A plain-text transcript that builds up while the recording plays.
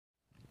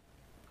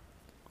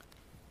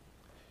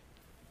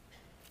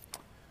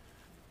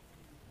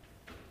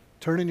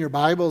Turn in your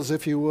Bibles,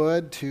 if you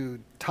would, to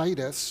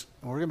Titus.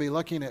 And we're going to be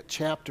looking at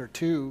chapter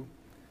 2.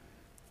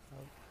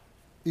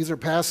 This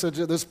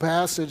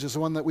passage is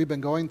one that we've been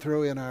going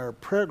through in our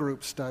prayer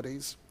group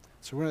studies.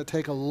 So we're going to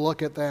take a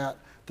look at that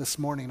this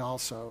morning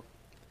also.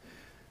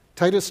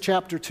 Titus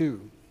chapter 2.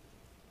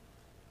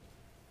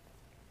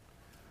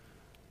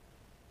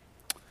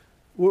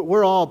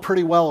 We're all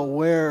pretty well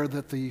aware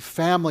that the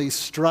family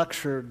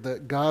structure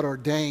that God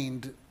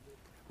ordained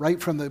right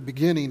from the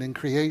beginning in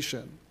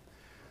creation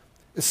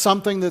is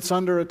something that's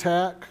under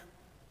attack.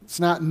 It's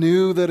not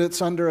new that it's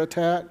under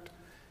attack.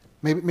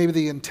 Maybe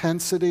the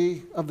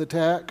intensity of the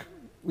attack,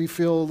 we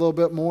feel a little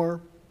bit more.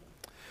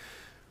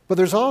 But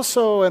there's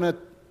also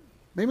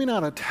maybe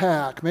not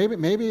attack,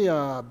 maybe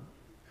a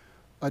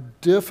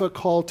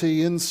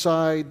difficulty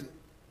inside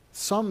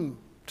some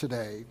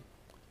today,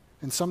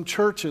 in some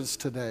churches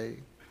today,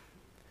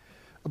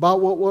 about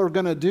what we're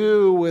going to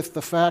do with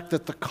the fact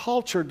that the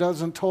culture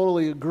doesn't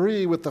totally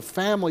agree with the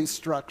family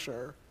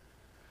structure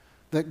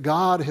that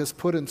God has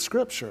put in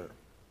Scripture.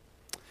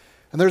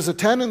 And there's a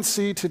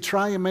tendency to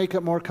try and make it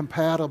more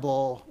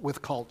compatible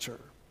with culture.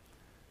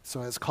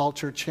 So as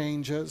culture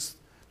changes,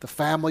 the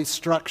family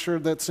structure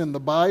that's in the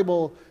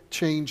Bible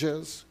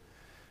changes,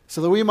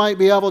 so that we might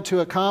be able to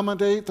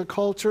accommodate the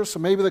culture. So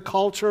maybe the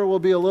culture will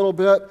be a little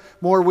bit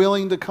more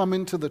willing to come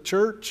into the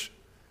church.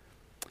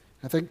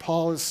 I think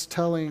Paul is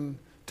telling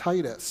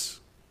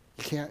Titus,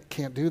 you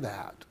can't do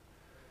that.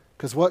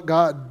 Because what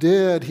God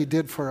did, He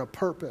did for a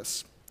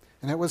purpose.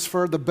 And it was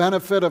for the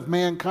benefit of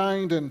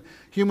mankind and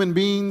human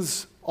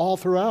beings all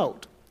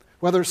throughout,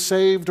 whether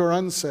saved or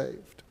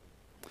unsaved.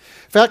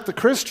 In fact, the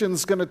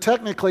Christian's going to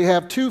technically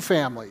have two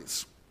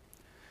families.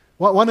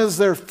 One is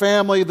their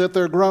family that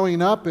they're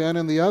growing up in,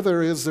 and the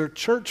other is their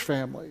church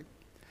family.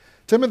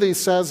 Timothy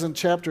says in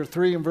chapter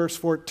 3 and verse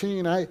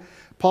 14,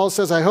 Paul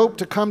says, I hope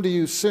to come to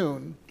you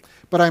soon,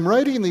 but I'm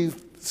writing these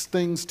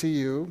things to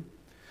you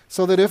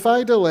so that if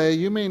I delay,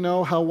 you may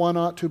know how one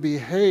ought to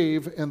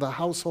behave in the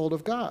household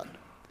of God,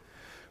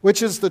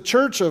 which is the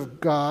church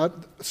of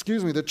God,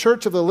 the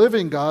church of the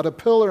living God, a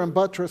pillar and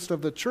buttress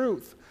of the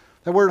truth.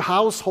 The word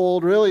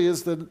household really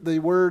is the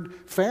word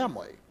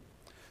family,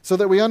 so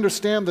that we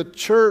understand the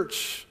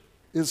church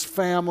is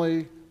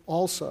family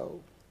also.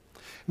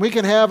 We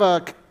can have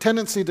a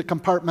tendency to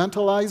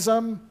compartmentalize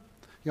them.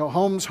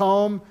 Home's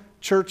home,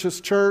 church is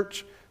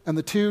church, and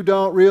the two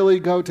don't really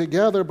go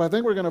together. But I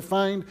think we're going to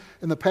find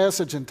in the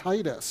passage in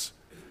Titus,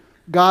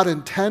 God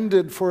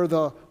intended for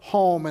the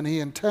home and He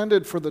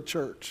intended for the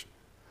church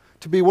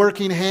to be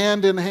working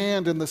hand in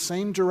hand in the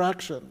same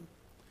direction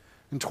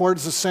and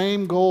towards the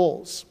same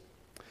goals.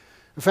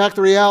 In fact,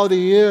 the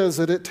reality is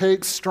that it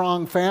takes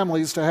strong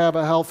families to have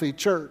a healthy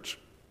church.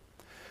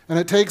 And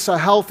it takes a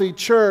healthy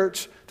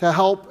church to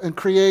help and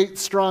create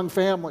strong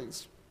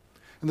families.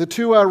 And the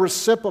two are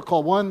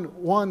reciprocal.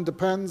 One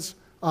depends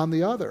on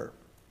the other.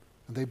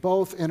 And they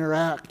both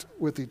interact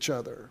with each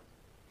other.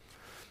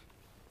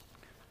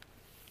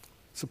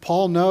 So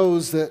Paul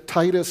knows that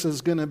Titus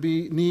is going to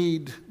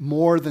need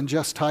more than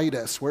just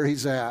Titus where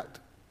he's at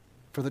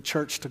for the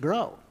church to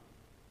grow.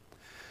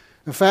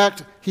 In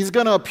fact, he's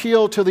going to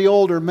appeal to the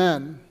older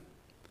men,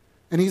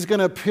 and he's going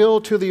to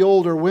appeal to the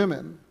older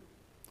women,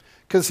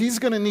 because he's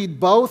going to need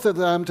both of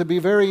them to be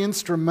very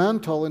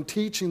instrumental in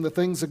teaching the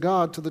things of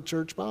God to the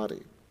church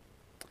body.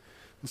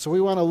 And so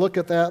we want to look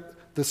at that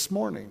this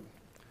morning.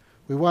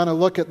 We want to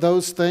look at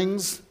those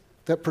things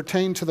that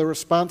pertain to the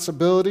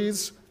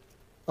responsibilities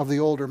of the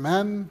older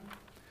men,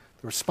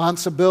 the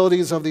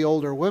responsibilities of the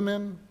older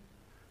women,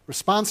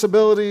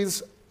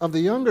 responsibilities of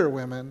the younger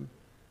women,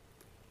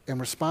 and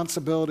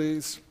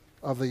responsibilities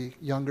of the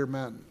younger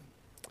men.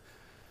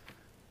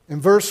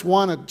 In verse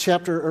 1 of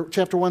chapter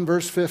 1,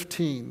 verse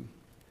 15,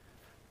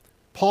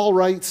 Paul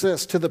writes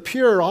this, to the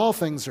pure all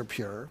things are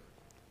pure,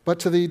 but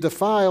to the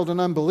defiled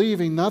and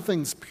unbelieving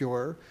nothing's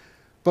pure,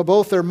 but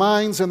both their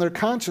minds and their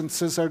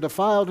consciences are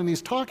defiled. And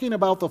he's talking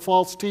about the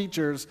false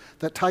teachers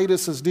that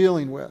Titus is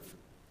dealing with.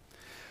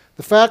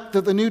 The fact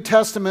that the New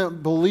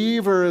Testament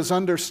believer is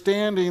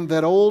understanding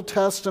that Old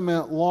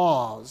Testament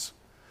laws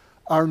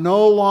are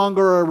no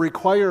longer a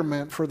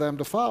requirement for them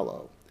to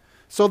follow.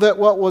 So that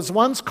what was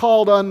once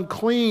called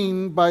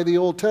unclean by the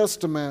Old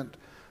Testament,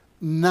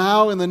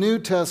 now in the New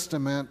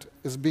Testament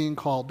is being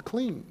called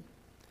clean.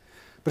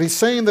 But he's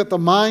saying that the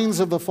minds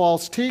of the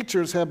false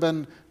teachers have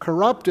been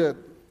corrupted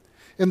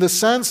in the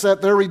sense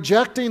that they're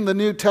rejecting the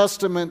New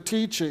Testament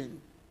teaching.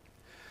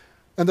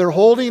 And they're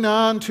holding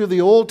on to the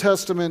Old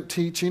Testament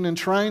teaching and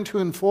trying to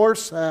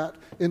enforce that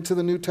into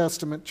the New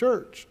Testament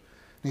church.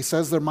 And he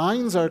says their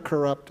minds are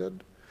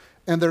corrupted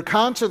and their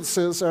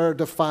consciences are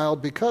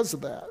defiled because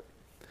of that.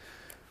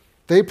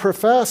 They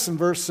profess, in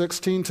verse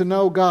 16, to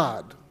know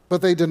God,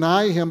 but they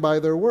deny Him by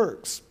their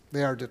works.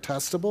 They are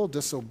detestable,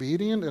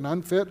 disobedient, and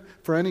unfit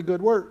for any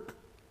good work.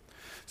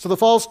 So the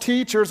false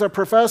teachers are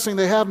professing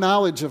they have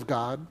knowledge of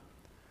God,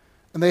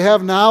 and they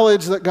have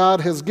knowledge that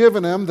God has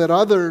given them that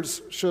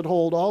others should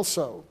hold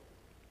also.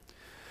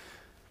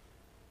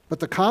 But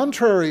the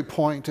contrary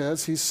point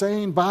is, he's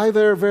saying by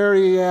their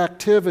very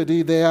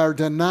activity, they are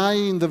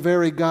denying the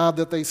very God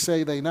that they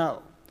say they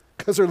know,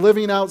 because they're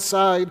living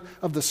outside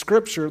of the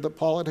Scripture that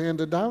Paul had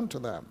handed down to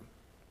them.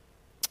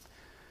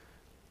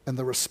 And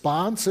the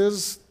response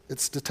is,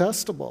 it's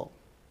detestable.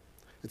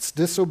 It's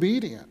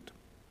disobedient.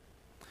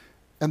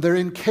 And they're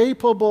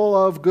incapable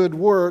of good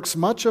works,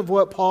 much of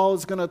what Paul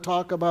is going to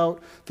talk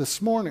about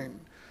this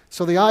morning.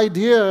 So the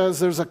idea is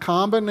there's a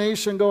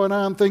combination going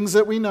on, things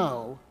that we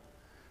know,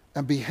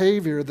 and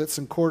behavior that's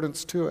in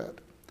accordance to it.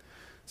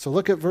 So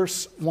look at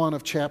verse 1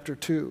 of chapter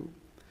 2.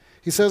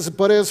 He says,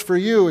 "But as for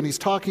you," and he's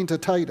talking to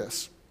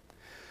Titus,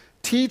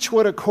 "teach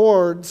what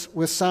accords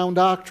with sound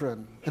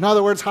doctrine." In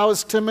other words, how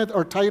is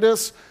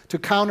Titus to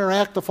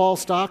counteract the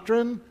false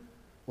doctrine?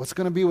 What's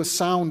going to be with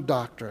sound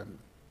doctrine?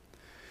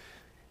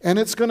 And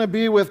it's going to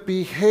be with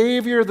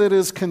behavior that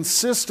is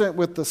consistent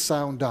with the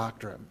sound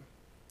doctrine.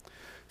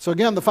 So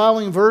again, the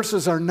following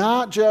verses are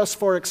not just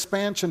for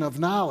expansion of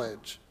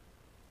knowledge.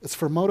 It's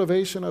for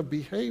motivation of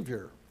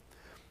behavior.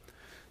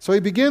 So he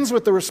begins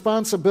with the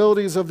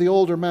responsibilities of the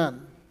older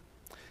men.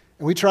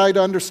 And we tried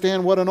to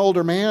understand what an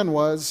older man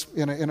was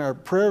in our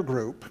prayer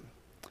group.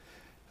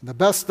 And the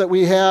best that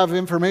we have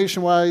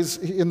information-wise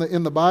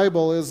in the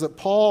Bible is that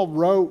Paul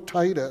wrote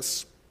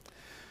Titus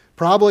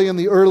probably in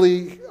the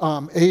early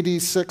AD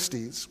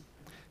 60s.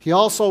 He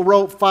also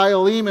wrote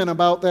Philemon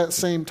about that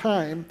same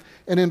time.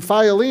 And in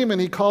Philemon,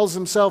 he calls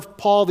himself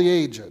Paul the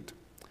Aged.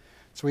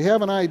 So we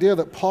have an idea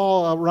that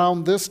Paul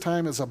around this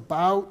time is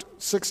about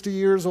 60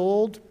 years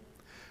old.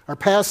 Our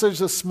passage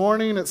this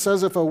morning, it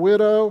says if a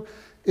widow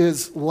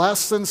is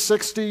less than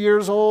 60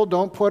 years old,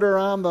 don't put her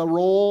on the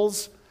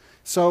rolls.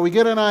 So we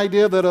get an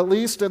idea that at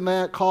least in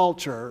that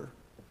culture,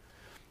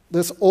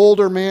 this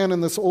older man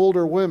and this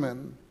older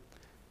woman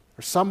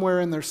are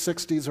somewhere in their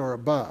 60s or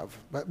above.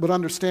 But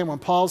understand, when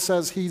Paul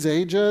says he's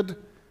aged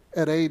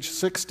at age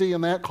 60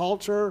 in that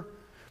culture,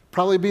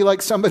 probably be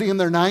like somebody in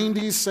their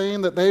 90s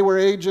saying that they were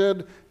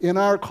aged in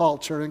our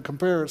culture in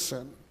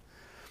comparison.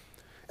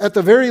 At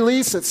the very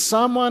least, it's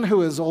someone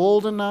who is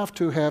old enough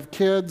to have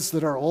kids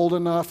that are old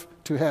enough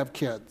to have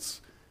kids.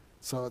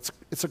 So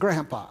it's a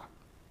grandpa,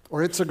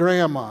 or it's a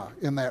grandma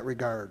in that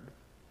regard.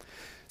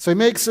 So he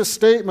makes this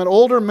statement: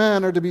 older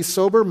men are to be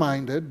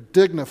sober-minded,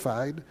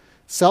 dignified,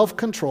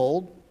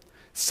 self-controlled,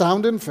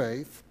 sound in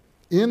faith,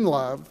 in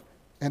love,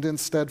 and in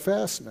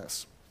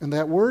steadfastness. And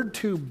that word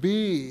 "to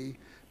be"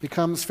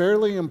 becomes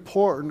fairly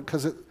important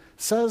because it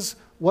says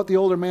what the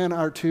older men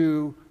are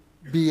to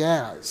be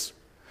as,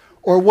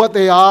 or what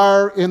they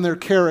are in their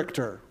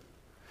character.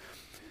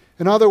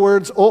 In other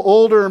words,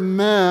 older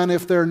men,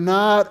 if they're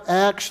not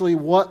actually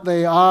what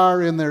they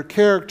are in their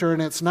character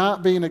and it's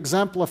not being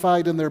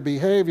exemplified in their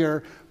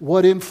behavior,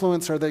 what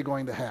influence are they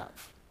going to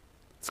have?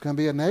 It's going to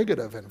be a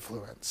negative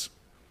influence.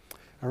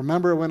 I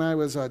remember when I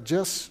was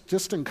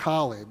just in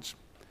college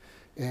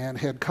and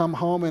had come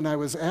home, and I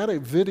was at a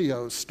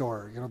video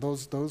store. You know,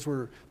 those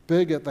were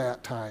big at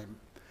that time.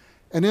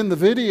 And in the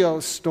video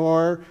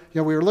store,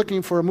 we were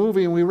looking for a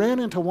movie, and we ran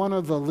into one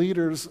of the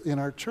leaders in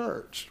our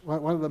church,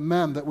 one of the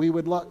men that we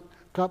would look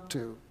up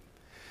to.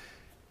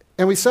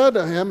 And we said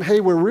to him,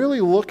 "Hey, we're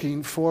really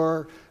looking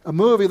for a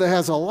movie that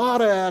has a lot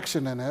of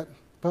action in it,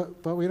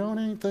 but we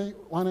don't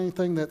want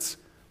anything that's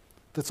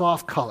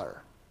off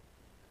color.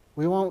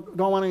 We don't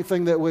want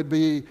anything that would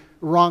be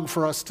wrong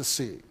for us to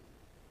see."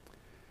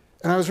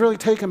 And I was really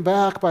taken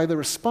back by the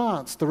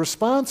response. The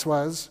response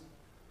was,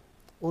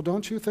 "Well,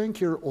 don't you think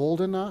you're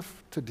old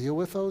enough to deal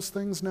with those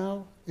things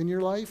now in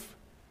your life?"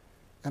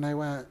 And I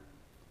went,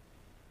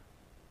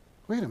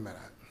 "Wait a minute.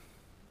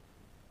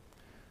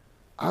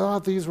 I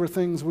thought these were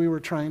things we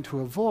were trying to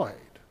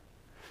avoid."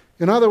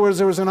 In other words,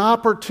 there was an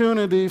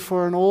opportunity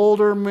for an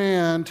older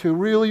man to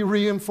really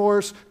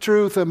reinforce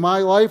truth in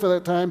my life at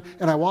that time,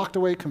 and I walked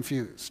away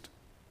confused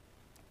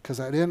because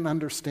I didn't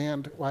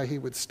understand why he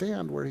would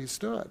stand where he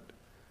stood.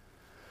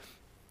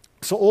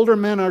 So older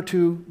men are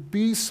to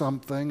be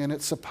something, and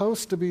it's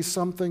supposed to be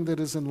something that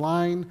is in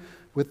line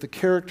with the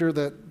character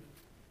that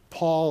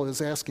Paul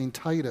is asking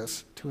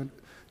Titus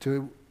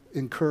to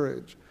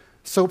encourage.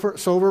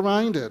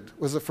 Sober-minded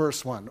was the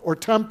first one, or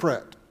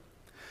temperate.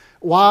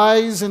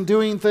 Wise in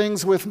doing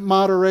things with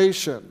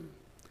moderation.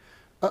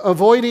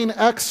 Avoiding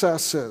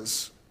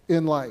excesses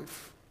in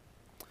life.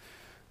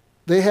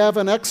 They have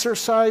an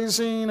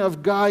exercising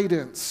of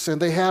guidance,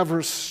 and they have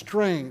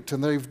restraint,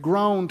 and they've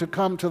grown to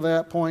come to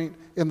that point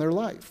in their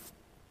life.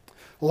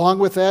 Along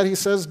with that, he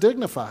says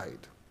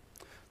dignified.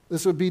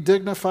 This would be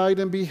dignified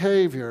in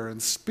behavior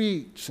and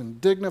speech, and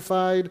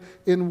dignified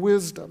in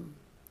wisdom.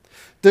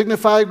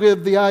 Dignified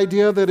with the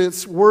idea that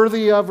it's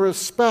worthy of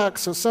respect.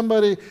 So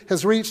somebody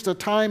has reached a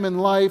time in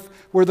life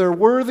where they're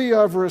worthy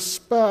of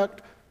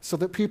respect so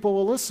that people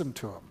will listen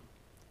to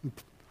them.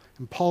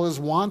 And Paul is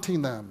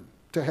wanting them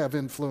to have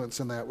influence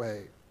in that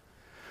way.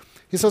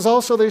 He says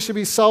also they should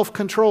be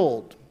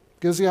self-controlled.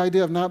 Gives the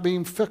idea of not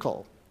being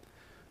fickle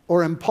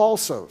or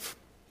impulsive,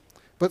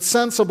 but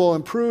sensible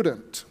and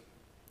prudent.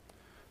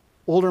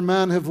 Older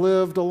men have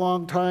lived a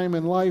long time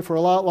in life, or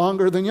a lot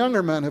longer than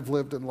younger men have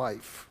lived in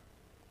life.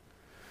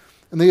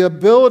 and the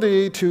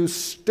ability to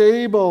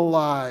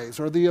stabilize,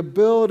 or the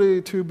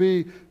ability to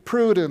be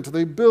prudent,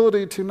 the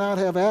ability to not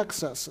have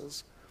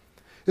excesses.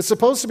 It's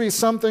supposed to be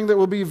something that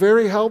will be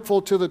very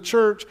helpful to the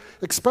church,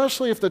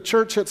 especially if the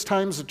church hits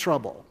times of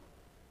trouble.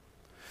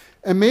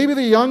 And maybe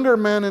the younger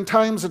men in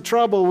times of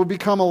trouble will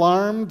become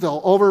alarmed,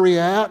 they'll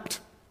overreact,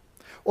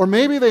 or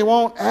maybe they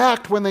won't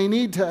act when they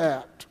need to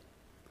act.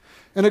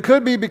 And it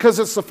could be because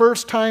it's the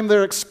first time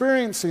they're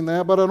experiencing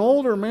that, but an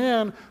older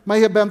man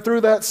may have been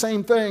through that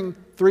same thing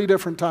 3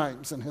 different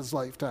times in his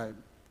lifetime.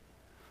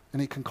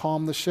 And he can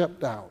calm the ship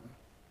down,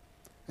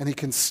 and he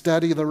can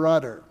steady the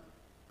rudder.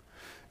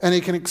 And he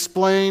can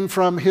explain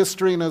from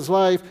history in his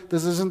life,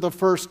 this isn't the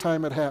first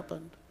time it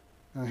happened.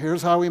 Now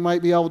here's how we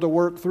might be able to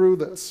work through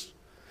this.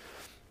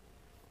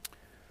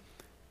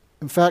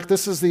 In fact,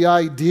 this is the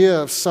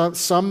idea of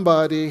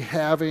somebody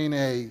having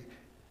an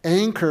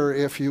anchor,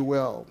 if you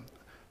will.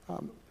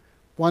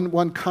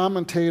 One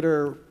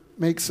commentator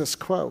makes this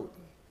quote.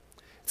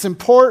 It's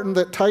important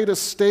that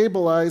Titus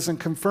stabilize and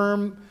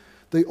confirm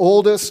the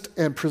oldest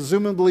and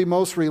presumably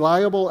most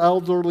reliable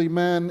elderly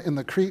men in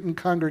the Cretan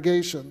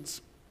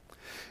congregations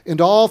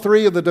into all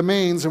 3 of the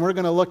domains, and we're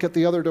going to look at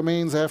the other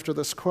domains after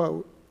this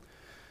quote,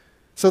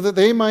 so that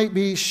they might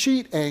be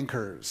sheet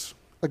anchors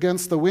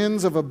against the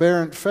winds of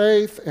aberrant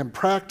faith and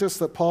practice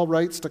that Paul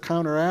writes to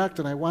counteract.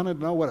 And I wanted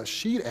to know what a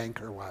sheet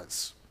anchor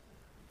was.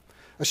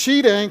 A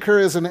sheet anchor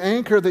is an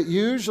anchor that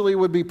usually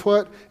would be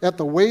put at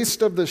the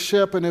waist of the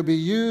ship, and it would be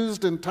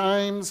used in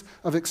times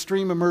of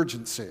extreme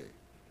emergency.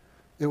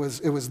 It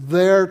was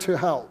there to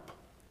help.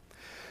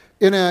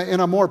 In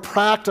a more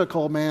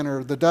practical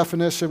manner, the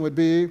definition would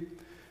be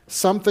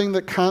something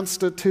that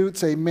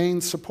constitutes a main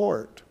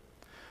support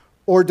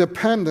or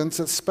dependence,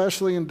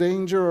 especially in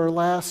danger or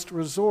last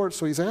resort.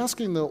 So he's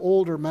asking the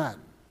older men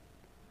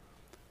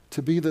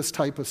to be this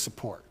type of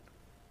support.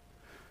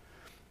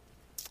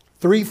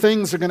 3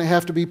 things are going to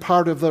have to be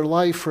part of their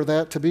life for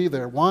that to be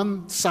there.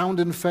 1, sound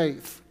in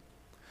faith.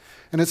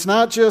 And it's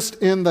not just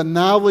in the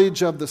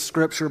knowledge of the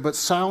Scripture, but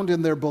sound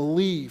in their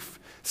belief,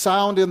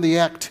 sound in the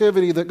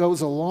activity that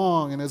goes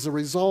along and as a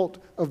result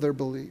of their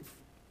belief.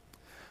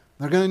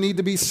 They're going to need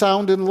to be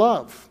sound in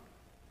love.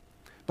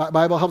 The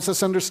Bible helps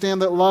us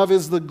understand that love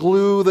is the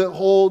glue that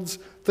holds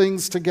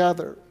things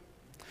together.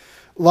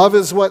 Love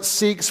is what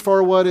seeks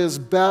for what is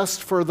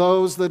best for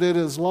those that it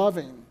is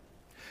loving,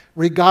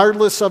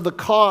 regardless of the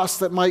cost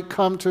that might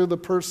come to the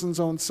person's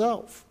own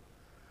self.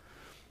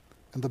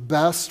 And the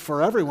best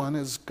for everyone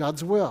is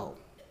God's will.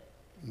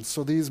 And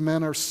so these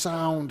men are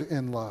sound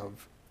in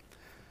love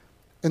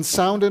and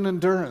sound in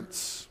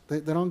endurance. They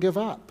don't give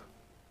up.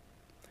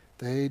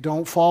 They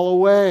don't fall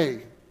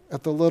away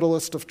at the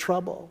littlest of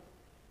trouble.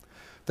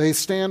 They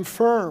stand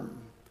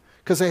firm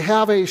because they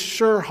have a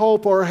sure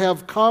hope, or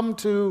have come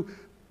to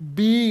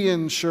be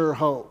in sure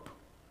hope,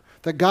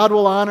 that God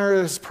will honor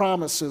His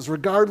promises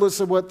regardless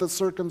of what the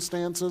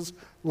circumstances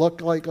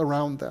look like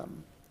around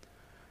them.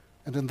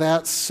 And in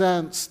that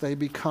sense, they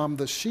become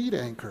the sheet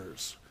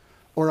anchors,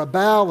 or a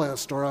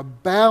ballast, or a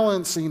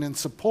balancing and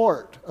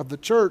support of the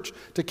church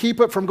to keep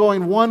it from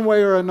going one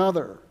way or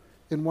another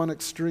in one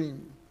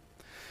extreme.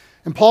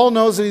 And Paul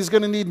knows that he's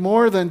going to need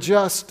more than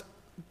just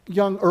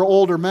young or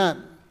older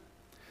men.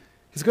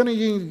 He's going to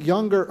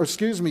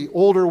need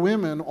older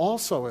women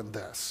also in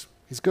this.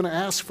 He's going to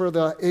ask for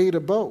the aid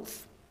of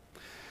both.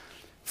 In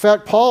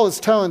fact, Paul is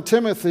telling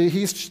Timothy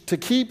he's to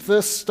keep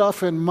this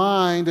stuff in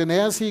mind, and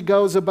as he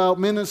goes about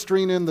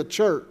ministering in the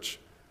church,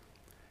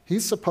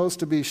 he's supposed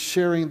to be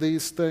sharing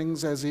these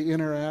things as he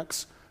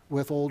interacts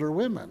with older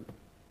women,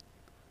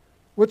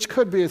 which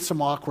could be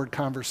some awkward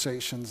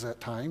conversations at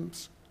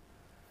times.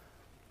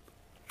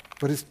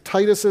 But as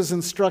Titus is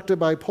instructed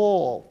by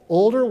Paul,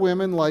 older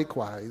women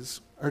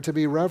likewise are to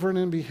be reverent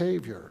in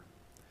behavior,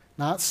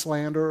 not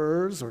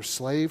slanderers or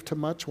slave to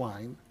much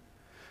wine.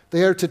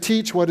 They are to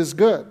teach what is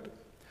good.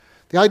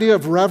 The idea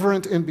of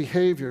reverent in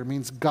behavior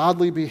means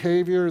godly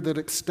behavior that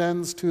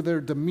extends to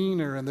their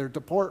demeanor and their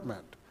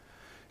deportment.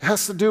 It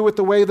has to do with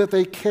the way that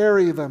they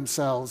carry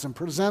themselves and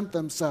present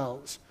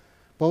themselves,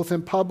 both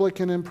in public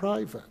and in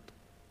private.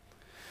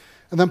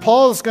 And then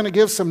Paul is going to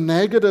give some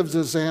negative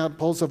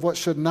examples of what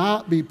should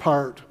not be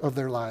part of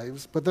their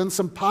lives, but then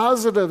some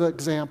positive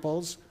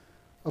examples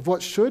of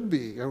what should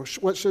be, or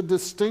what should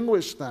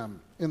distinguish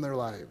them in their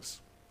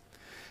lives.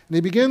 And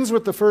he begins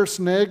with the first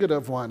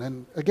negative one.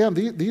 And again,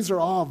 these are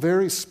all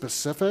very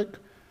specific.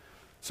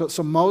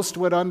 So most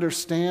would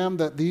understand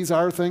that these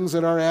are things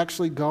that are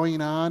actually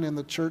going on in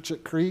the church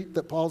at Crete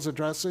that Paul's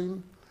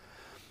addressing.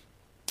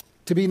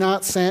 To be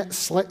not to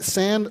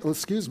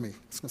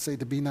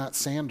be not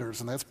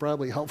Sanders, and that's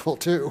probably helpful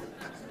too,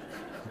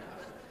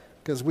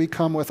 because we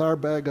come with our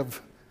bag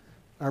of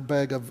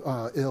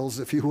ills,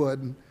 if you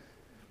would.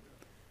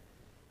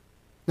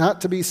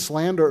 Not to be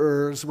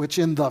slanderers, which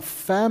in the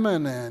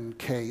feminine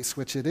case,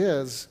 which it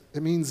is,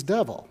 it means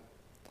devil,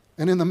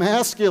 and in the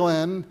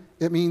masculine,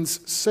 it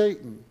means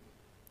Satan.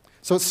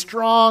 So it's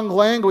strong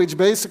language,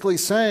 basically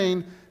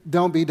saying,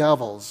 don't be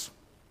devils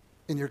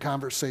in your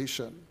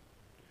conversation.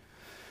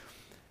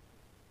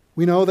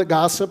 We know that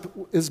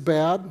gossip is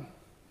bad.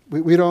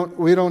 We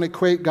don't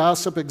equate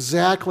gossip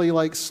exactly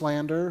like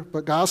slander,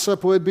 but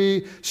gossip would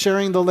be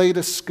sharing the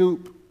latest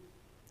scoop,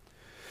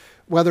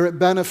 whether it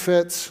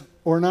benefits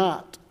or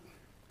not.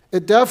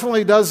 It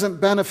definitely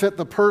doesn't benefit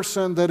the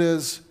person that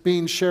is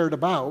being shared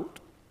about.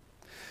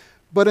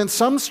 But in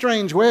some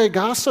strange way,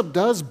 gossip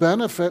does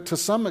benefit to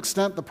some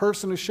extent the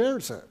person who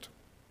shares it.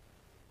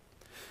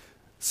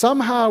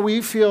 Somehow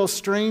we feel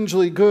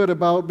strangely good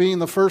about being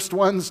the first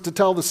ones to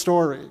tell the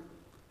story,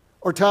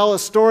 or tell a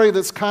story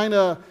that's kind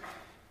of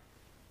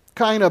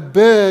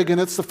big,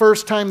 and it's the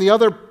first time the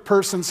other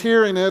person's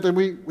hearing it, and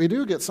we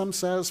do get some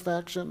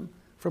satisfaction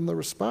from the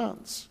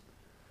response.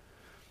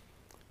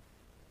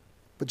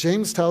 But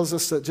James tells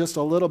us that just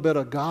a little bit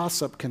of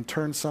gossip can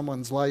turn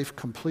someone's life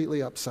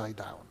completely upside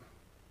down.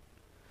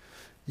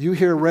 You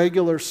hear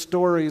regular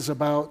stories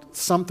about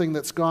something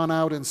that's gone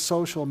out in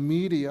social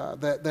media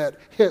that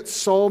hits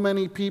so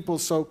many people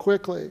so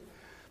quickly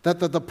that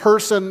the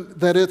person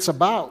that it's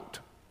about,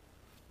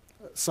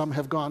 some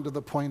have gone to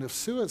the point of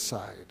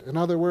suicide. In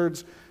other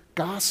words,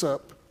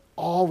 gossip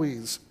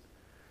always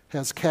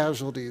has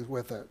casualties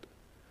with it.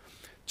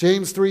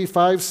 James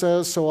 3:5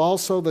 says, "So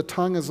also the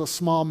tongue is a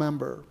small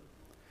member.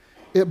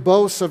 It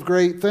boasts of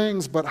great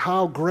things, but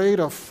how great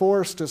a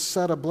force is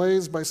set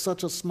ablaze by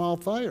such a small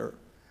fire.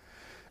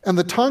 And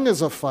the tongue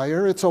is a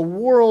fire, it's a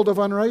world of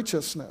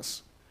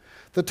unrighteousness.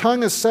 The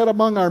tongue is set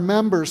among our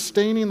members,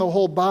 staining the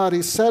whole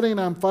body, setting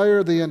on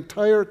fire the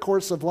entire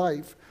course of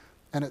life,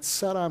 and it's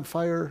set on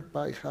fire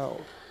by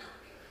hell."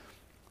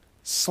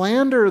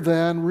 Slander,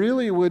 then,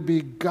 really would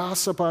be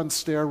gossip on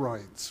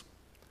steroids,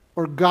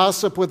 or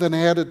gossip with an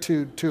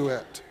attitude to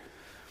it.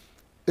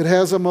 It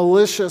has a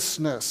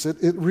maliciousness.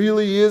 It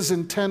really is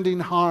intending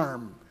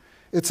harm.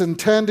 It's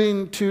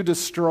intending to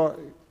destroy.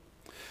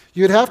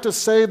 You'd have to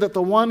say that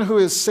the one who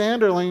is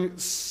slandering,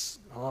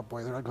 oh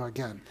boy, there I go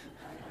again.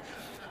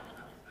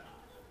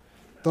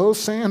 Those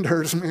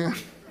Sanders, man,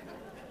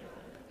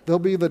 they'll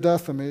be the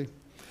death of me.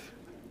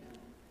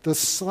 The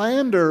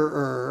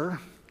slanderer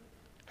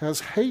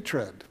has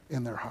hatred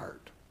in their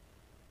heart,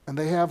 and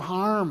they have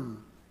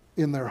harm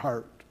in their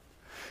heart.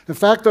 In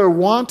fact, they're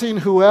wanting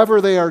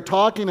whoever they are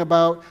talking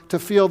about to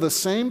feel the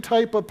same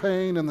type of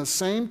pain and the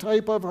same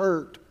type of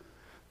hurt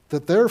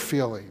that they're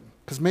feeling,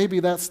 because maybe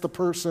that's the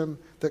person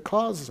that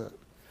caused it.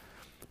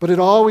 But it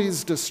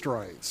always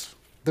destroys.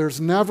 There's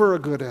never a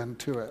good end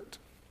to it.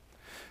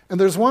 And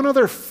there's one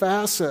other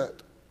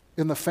facet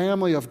in the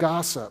family of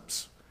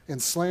gossips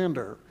and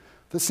slander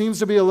that seems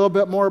to be a little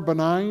bit more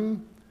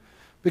benign,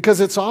 because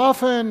it's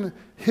often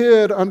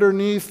hid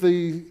underneath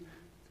the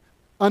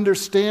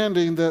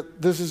understanding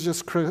that this is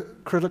just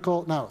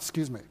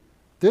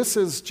this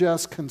is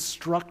just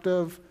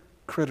constructive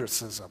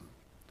criticism.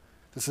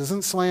 This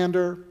isn't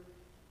slander.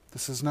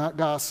 This is not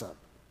gossip.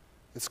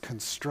 It's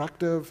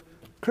constructive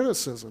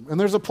criticism. And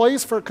there's a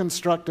place for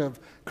constructive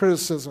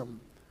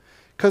criticism,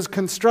 because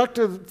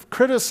constructive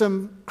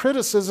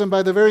criticism,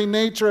 by the very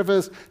nature of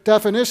its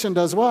definition,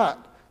 does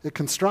what? It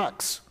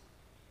constructs.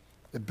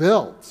 It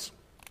builds.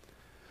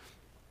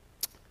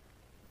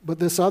 But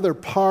this other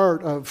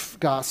part of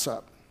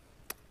gossip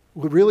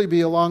would really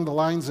be along the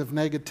lines of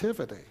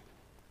negativity.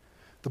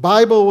 The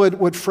Bible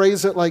would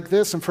phrase it like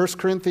this in 1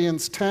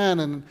 Corinthians 10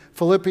 and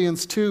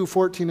Philippians 2,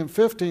 14 and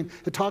 15.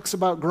 It talks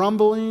about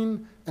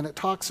grumbling and it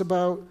talks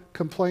about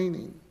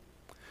complaining.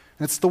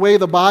 And it's the way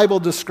the Bible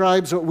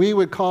describes what we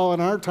would call in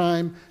our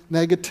time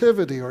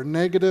negativity or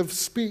negative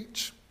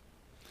speech.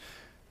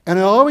 And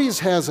it always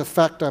has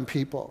effect on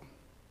people.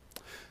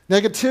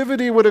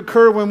 Negativity would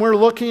occur when we're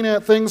looking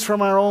at things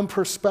from our own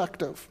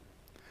perspective,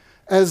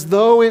 as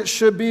though it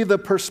should be the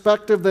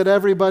perspective that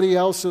everybody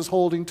else is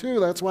holding to.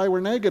 That's why we're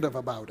negative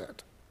about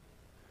it,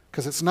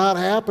 because it's not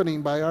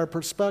happening by our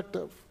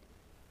perspective.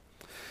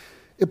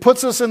 It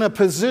puts us in a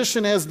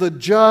position as the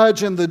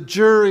judge and the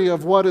jury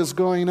of what is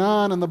going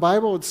on, and the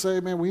Bible would say,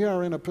 man, we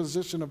are in a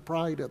position of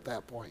pride at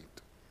that point.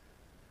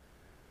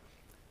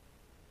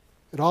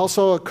 It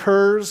also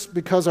occurs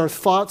because our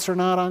thoughts are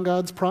not on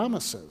God's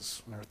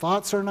promises. Our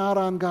thoughts are not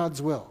on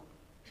God's will.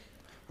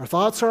 Our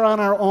thoughts are on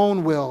our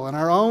own will and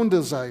our own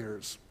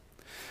desires.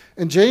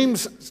 And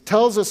James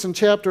tells us in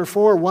chapter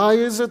 4, why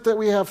is it that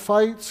we have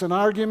fights and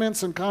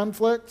arguments and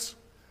conflicts?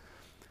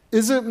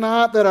 Is it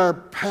not that our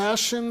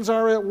passions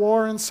are at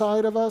war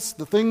inside of us,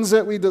 the things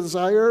that we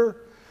desire?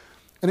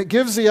 And it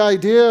gives the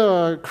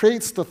idea,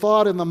 creates the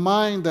thought in the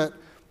mind that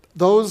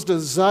those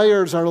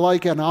desires are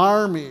like an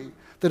army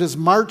that is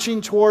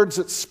marching towards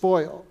its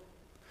spoil.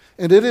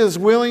 And it is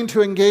willing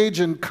to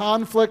engage in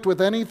conflict with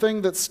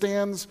anything that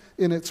stands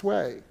in its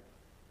way.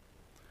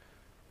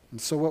 And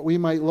so what we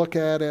might look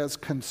at as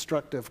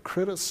constructive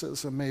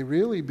criticism may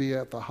really be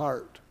at the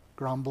heart,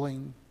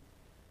 grumbling,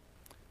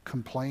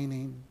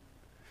 complaining.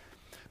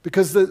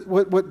 Because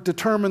what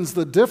determines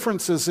the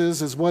differences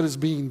is what is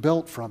being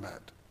built from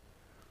it,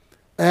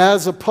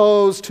 as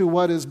opposed to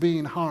what is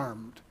being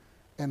harmed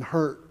and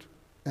hurt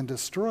and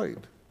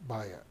destroyed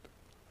by it.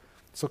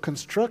 So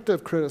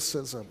constructive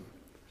criticism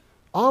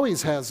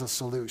always has a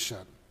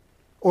solution,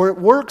 or it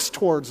works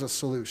towards a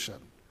solution.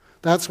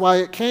 That's why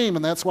it came,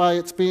 and that's why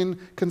it's being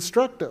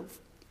constructive.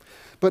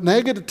 But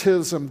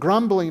negativism,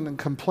 grumbling, and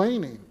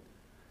complaining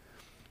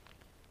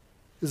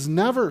is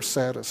never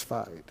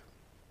satisfied.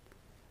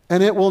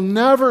 And it will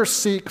never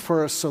seek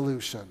for a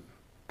solution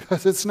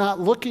because it's not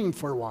looking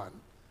for one.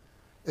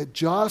 It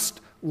just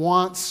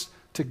wants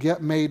to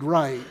get made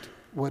right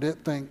what it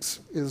thinks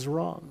is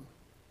wrong.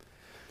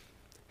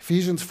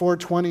 Ephesians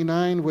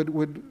 4:29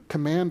 would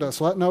command us,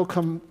 let no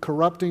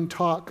corrupting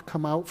talk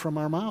come out from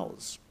our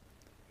mouths,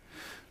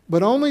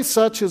 but only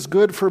such as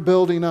good for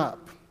building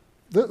up.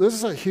 This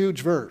is a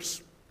huge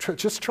verse.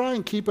 Just try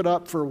and keep it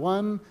up for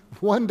one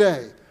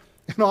day.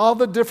 In all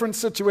the different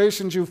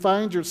situations you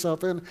find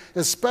yourself in,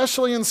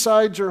 especially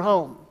inside your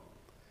home.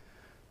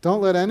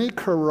 Don't let any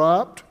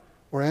corrupt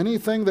or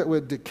anything that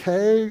would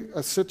decay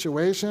a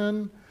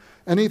situation,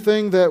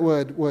 anything that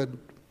would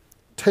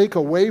take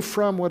away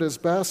from what is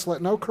best,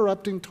 let no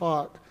corrupting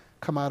talk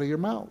come out of your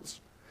mouths.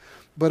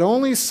 But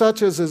only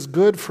such as is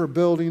good for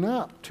building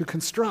up, to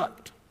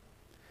construct,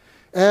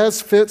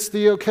 as fits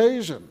the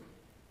occasion,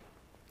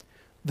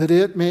 that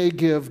it may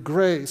give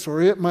grace, or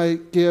it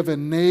might give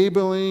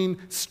enabling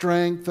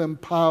strength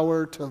and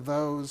power to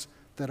those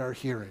that are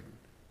hearing.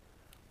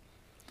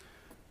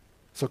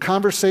 So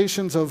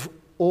conversations of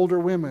older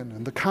women,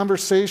 and the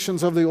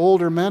conversations of the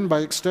older men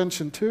by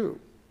extension too,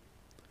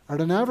 are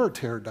to never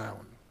tear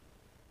down.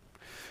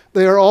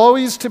 They are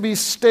always to be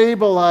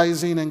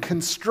stabilizing and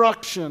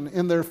construction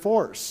in their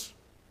force,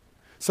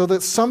 so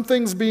that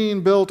something's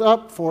being built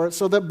up for it,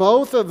 so that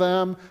both of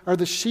them are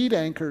the sheet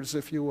anchors,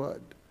 if you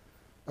would,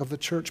 of the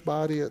church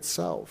body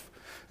itself.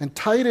 And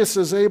Titus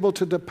is able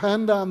to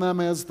depend on them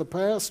as the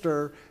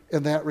pastor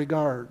in that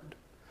regard.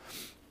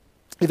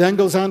 He then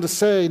goes on to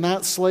say,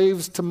 not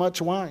slaves to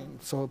much wine.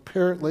 So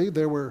apparently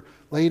there were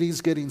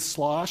ladies getting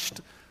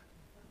sloshed,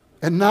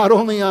 and not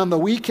only on the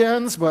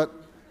weekends, but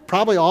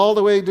probably all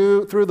the way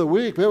through the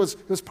week. It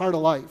was part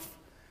of life.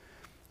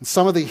 And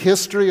some of the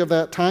history of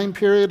that time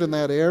period in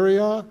that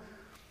area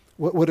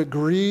would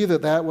agree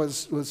that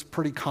was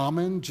pretty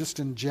common just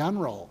in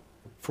general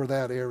for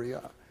that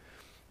area.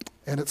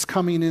 And it's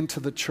coming into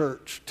the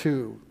church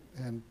too.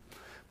 And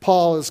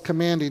Paul is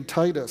commanding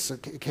Titus,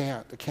 it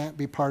can't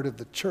be part of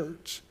the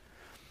church.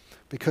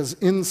 Because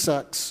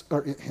insects,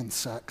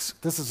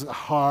 this is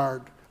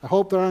hard. I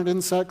hope there aren't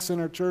insects in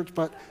our church,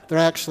 but there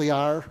actually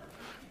are.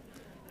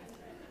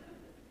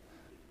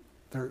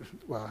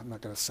 I'm not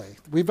going to say.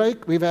 We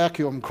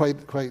vacuum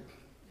quite,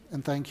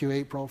 and thank you,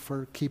 April,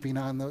 for keeping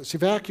on those. She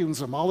vacuums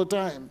them all the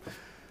time.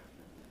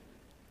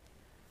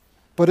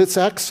 But it's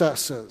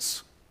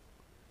excesses.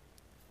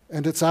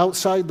 And it's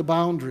outside the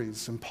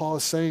boundaries. And Paul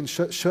is saying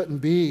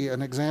shouldn't be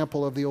an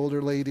example of the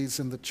older ladies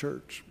in the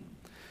church.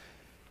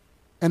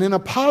 And in a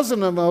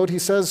positive note, he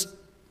says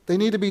they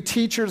need to be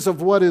teachers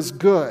of what is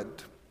good.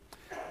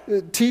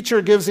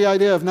 Teacher gives the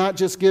idea of not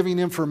just giving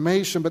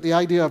information, but the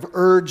idea of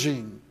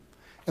urging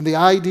and the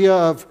idea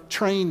of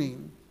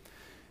training.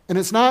 And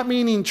it's not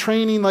meaning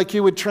training like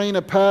you would train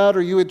a pet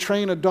or you would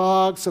train a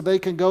dog so they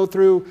can go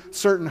through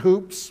certain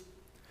hoops.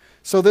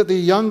 So that the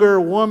younger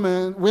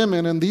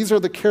women, and these are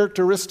the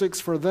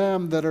characteristics for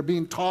them that are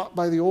being taught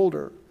by the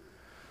older,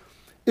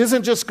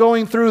 isn't just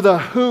going through the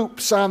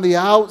hoops on the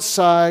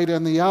outside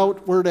and the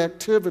outward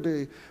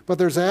activity, but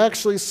there's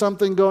actually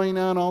something going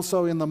on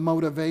also in the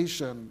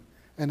motivation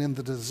and in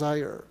the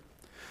desire.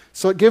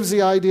 So it gives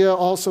the idea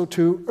also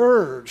to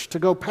urge, to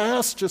go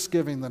past just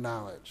giving the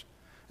knowledge,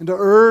 and to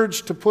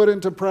urge to put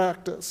into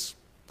practice.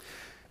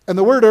 And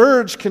the word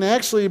urge can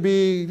actually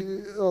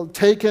be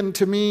taken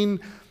to mean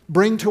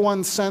bring to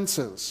one's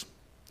senses,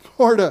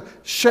 or to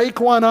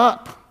shake one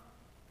up,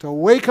 to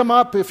wake them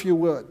up, if you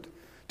would,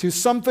 to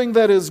something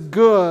that is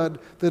good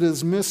that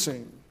is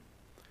missing.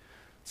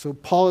 So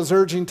Paul is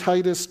urging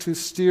Titus to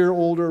steer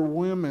older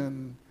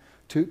women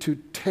to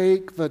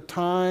take the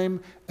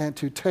time and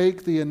to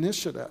take the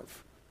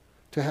initiative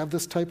to have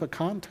this type of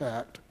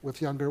contact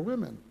with younger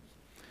women.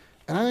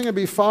 And I think it'd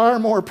be far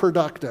more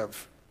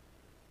productive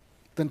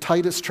than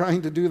Titus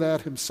trying to do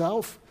that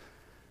himself.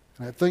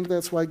 And I think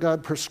that's why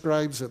God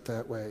prescribes it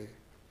that way.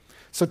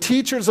 So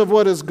teachers of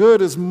what is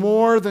good is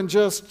more than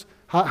just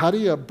how do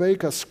you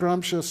bake a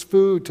scrumptious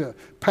food to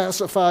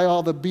pacify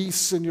all the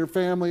beasts in your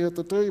family at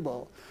the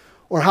table,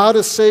 or how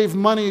to save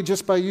money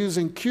just by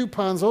using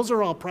coupons. Those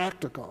are all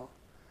practical.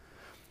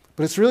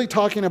 But it's really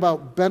talking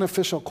about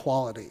beneficial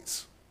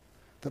qualities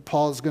that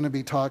Paul is going to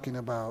be talking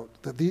about,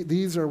 that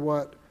these are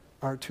what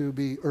are to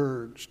be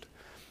urged.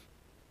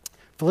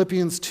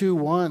 Philippians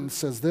 2:1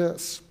 says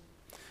this,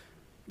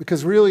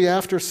 because really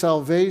after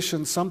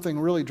salvation, something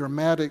really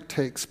dramatic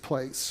takes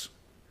place.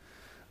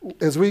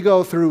 As we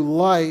go through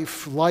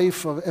life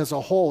as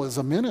a whole is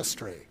a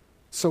ministry.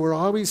 So we're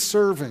always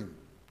serving.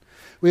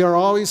 We are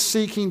always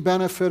seeking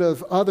benefit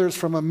of others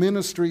from a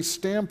ministry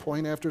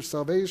standpoint after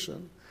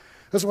salvation.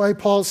 That's why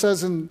Paul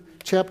says in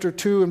chapter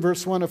 2 and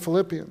verse 1 of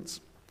Philippians,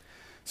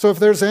 so if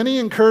there's any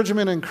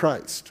encouragement in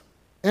Christ,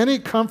 any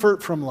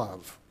comfort from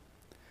love,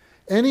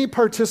 any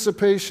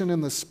participation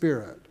in the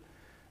Spirit,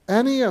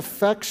 any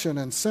affection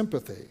and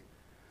sympathy,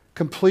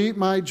 Complete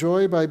my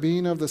joy by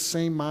being of the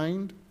same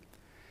mind,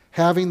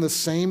 having the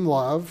same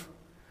love,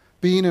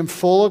 being in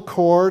full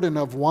accord and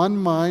of one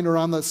mind, or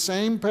on the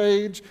same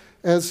page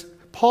as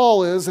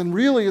Paul is, and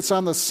really it's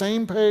on the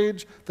same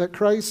page that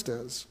Christ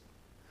is.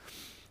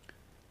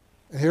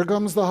 And here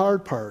comes the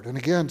hard part. And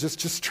again,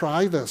 just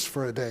try this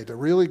for a day to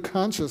really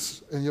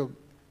conscious, and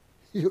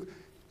it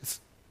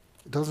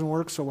doesn't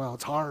work so well.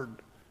 It's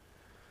hard.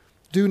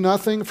 Do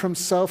nothing from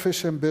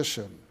selfish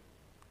ambition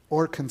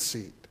or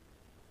conceit.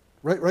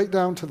 Right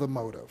down to the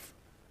motive.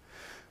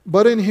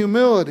 But in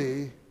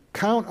humility,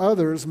 count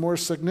others more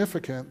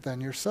significant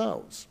than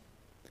yourselves.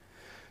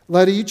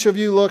 Let each of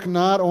you look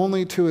not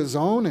only to his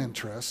own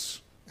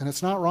interests, and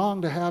it's not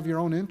wrong to have your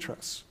own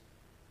interests,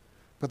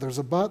 but there's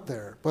a but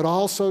there, but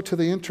also to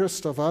the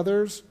interest of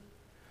others.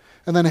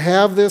 And then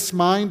have this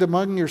mind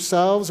among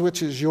yourselves,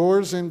 which is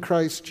yours in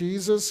Christ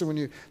Jesus. And when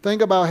you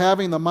think about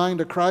having the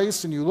mind of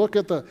Christ, and you look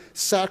at the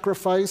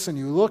sacrifice, and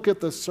you look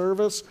at the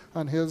service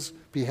on his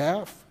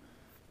behalf,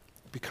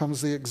 it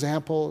becomes the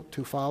example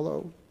to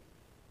follow.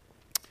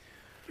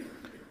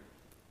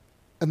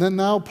 And then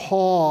now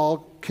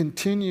Paul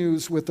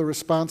continues with the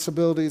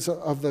responsibilities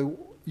of the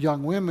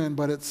young women,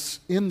 but it's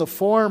in the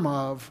form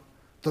of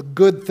the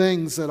good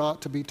things that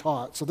ought to be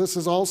taught. So this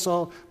is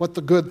also what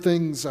the good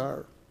things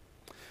are.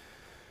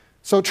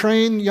 So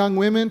train young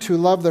women to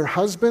love their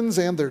husbands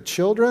and their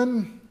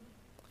children.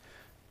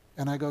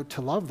 And I go,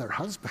 to love their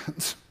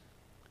husbands?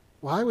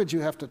 Why would you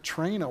have to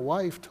train a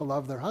wife to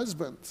love their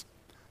husbands?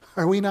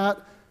 Are we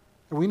not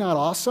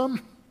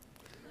awesome?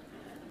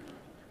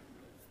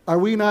 Are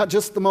we not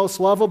just the most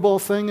lovable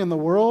thing in the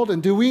world?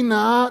 And do we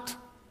not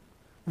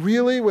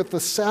really, with the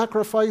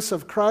sacrifice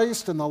of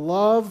Christ and the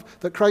love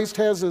that Christ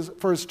has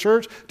for his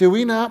church, do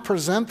we not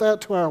present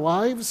that to our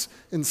wives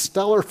in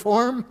stellar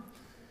form?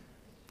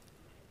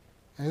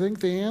 I think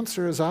the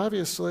answer is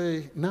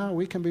obviously no.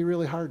 We can be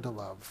really hard to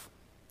love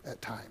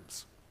at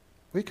times.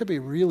 We could be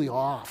really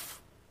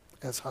off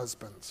as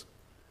husbands.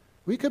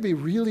 We could be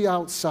really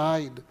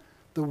outside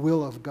the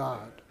will of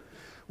God.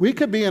 We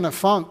could be in a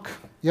funk.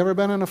 You ever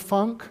been in a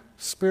funk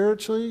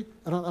spiritually?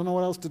 I don't know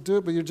what else to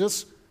do, but you're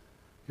just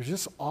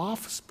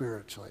off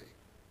spiritually.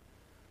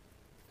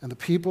 And the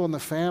people in the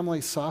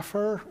family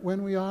suffer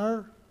when we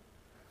are.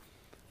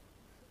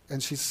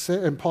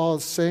 And Paul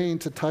is saying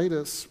to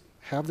Titus,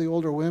 have the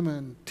older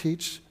women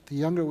teach the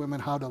younger women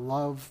how to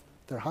love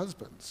their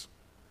husbands.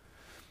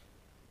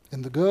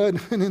 In the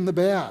good and in the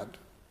bad.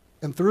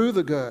 And through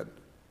the good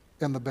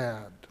and the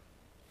bad.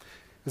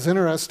 It's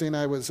interesting,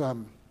 I was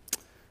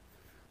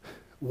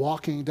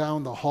walking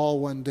down the hall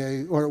one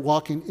day, or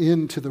walking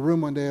into the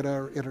room one day at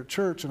our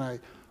church, and I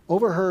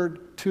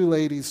overheard two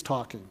ladies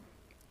talking.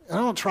 I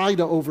don't try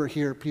to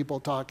overhear people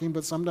talking,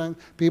 but sometimes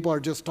people are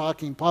just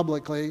talking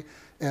publicly,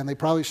 and they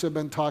probably should have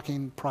been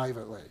talking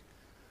privately.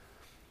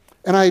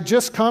 And I had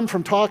just come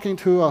from talking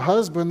to a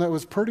husband that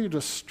was pretty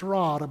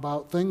distraught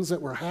about things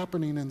that were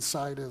happening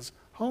inside his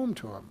home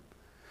to him.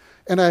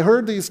 And I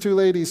heard these two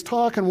ladies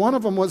talk, and one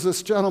of them was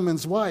this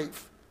gentleman's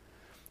wife.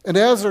 And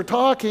as they're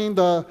talking,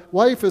 the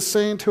wife is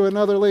saying to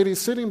another lady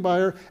sitting by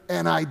her,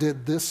 and I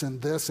did this,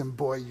 and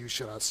boy, you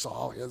should have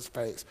saw his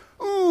face.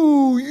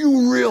 Ooh,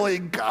 you really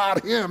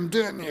got him,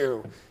 didn't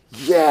you?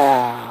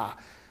 Yeah.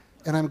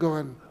 And I'm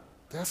going,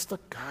 that's the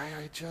guy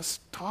I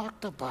just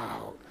talked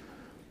about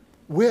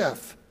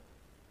with.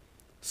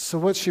 So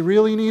what she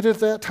really needed at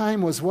that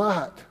time was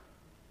what?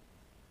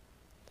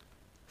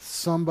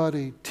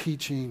 Somebody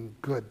teaching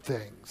good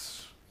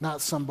things. Not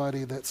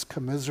somebody that's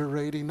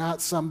commiserating,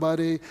 not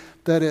somebody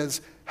that is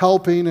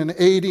helping and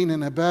aiding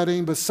and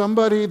abetting, but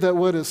somebody that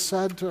would have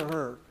said to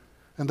her,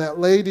 and that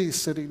lady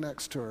sitting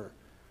next to her,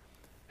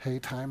 hey,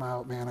 time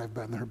out, man, I've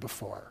been there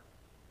before.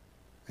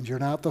 And you're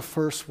not the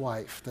first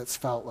wife that's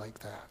felt like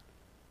that.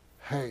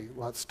 Hey,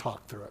 let's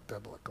talk through it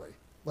biblically.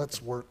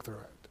 Let's work through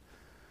it.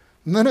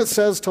 And then it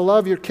says to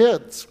love your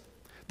kids.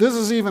 This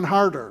is even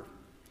harder.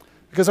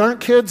 Because aren't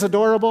kids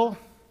adorable?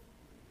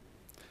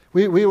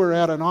 We were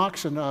at an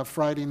auction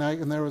Friday night,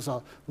 and there was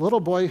a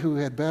little boy who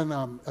had been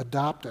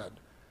adopted.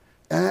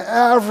 And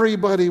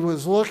everybody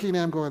was looking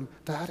at him going,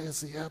 that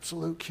is the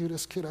absolute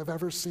cutest kid I've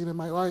ever seen in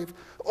my life.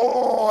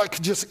 Oh, I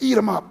could just eat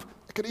him up.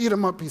 I could eat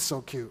him up. He's so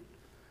cute.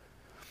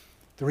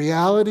 The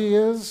reality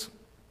is,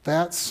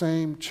 that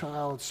same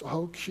child,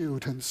 so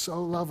cute and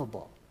so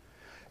lovable,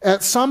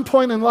 at some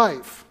point in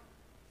life,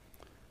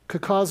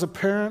 could cause a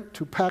parent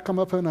to pack him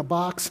up in a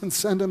box and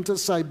send him to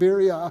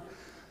Siberia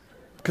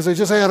because they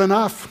just had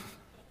enough.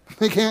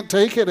 They can't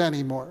take it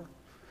anymore.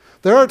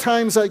 There are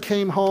times I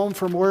came home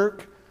from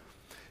work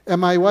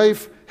and my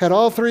wife had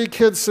all three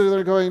kids sitting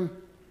there going,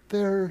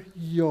 they're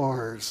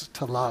yours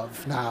to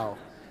love now.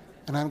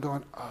 And I'm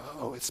going,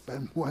 oh, it's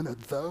been one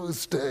of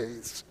those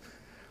days.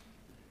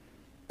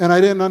 And I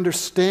didn't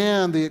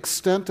understand the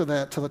extent of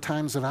that till the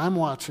times that I'm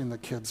watching the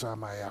kids on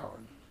my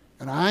own.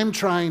 And I'm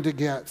trying to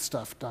get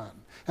stuff done.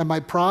 And my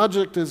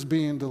project is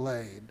being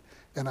delayed.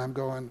 And I'm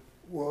going,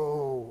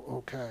 whoa,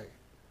 okay.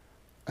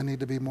 I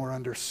need to be more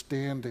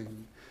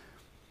understanding.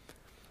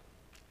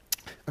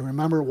 I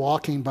remember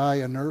walking by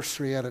a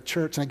nursery at a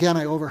church, and again,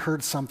 I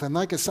overheard something.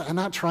 Like I said, I'm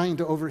not trying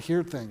to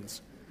overhear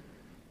things.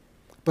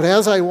 But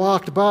as I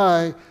walked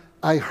by,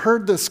 I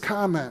heard this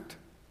comment.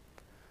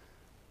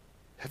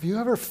 Have you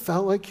ever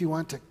felt like you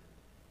want to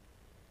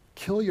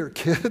kill your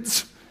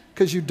kids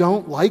because you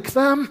don't like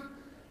them?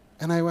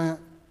 And I went,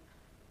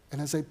 and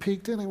as I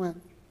peeked in, I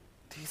went,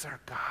 these are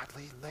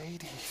godly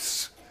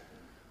ladies.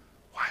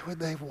 Why would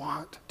they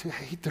want to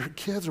hate their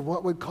kids, or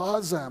what would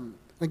cause them?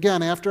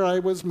 Again, after I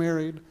was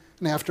married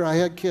and after I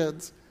had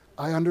kids,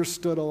 I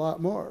understood a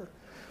lot more.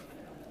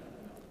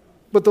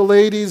 But the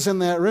ladies in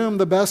that room,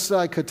 the best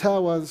I could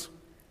tell was,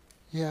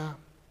 yeah,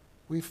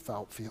 we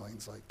felt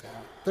feelings like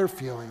that. They're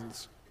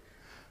feelings.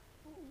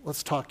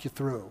 Let's talk you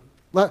through.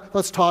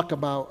 Let's talk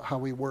about how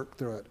we work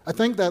through it. I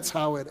think that's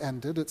how it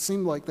ended. It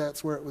seemed like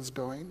that's where it was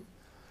going.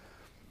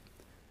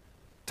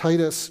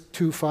 Titus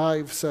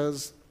 2:5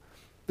 says,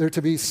 they're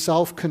to be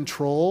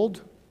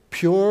self-controlled,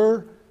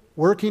 pure,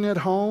 working at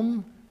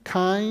home,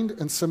 kind,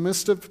 and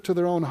submissive to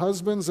their own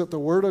husbands, that the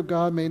word of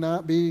God may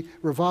not be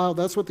reviled.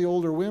 That's what the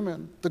older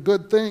women, the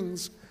good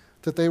things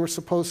that they were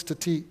supposed to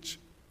teach.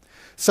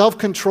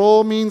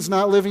 Self-control means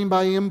not living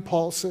by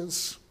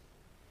impulses.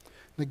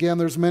 And again,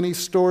 there's many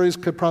stories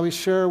could probably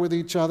share with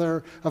each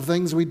other of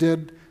things we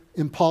did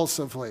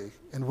impulsively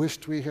and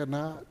wished we had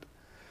not.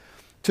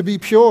 To be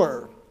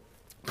pure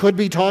could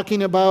be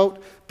talking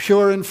about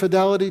pure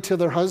infidelity to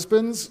their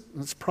husbands.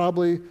 It's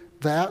probably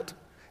that.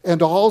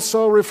 And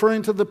also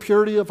referring to the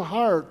purity of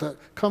heart that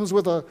comes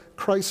with a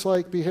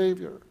Christ-like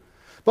behavior.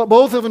 But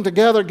both of them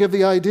together give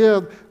the idea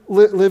of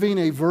living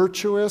a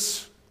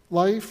virtuous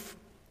life.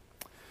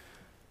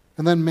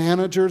 And then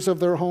managers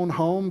of their own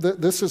home.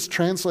 This is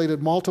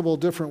translated multiple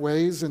different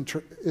ways. And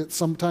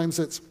sometimes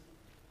it's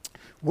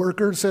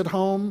workers at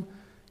home,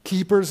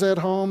 keepers at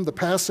home. The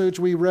passage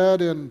we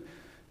read in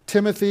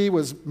Timothy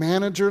was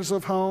managers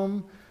of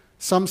home.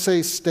 Some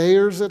say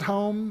stayers at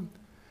home.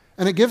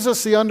 And it gives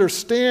us the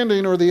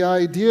understanding or the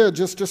idea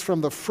just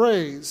from the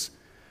phrase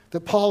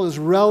that Paul is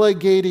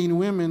relegating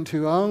women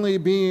to only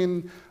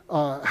being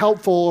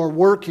helpful or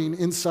working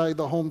inside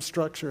the home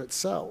structure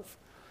itself.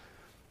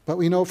 But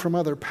we know from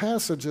other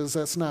passages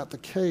that's not the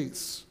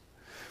case.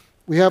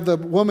 We have the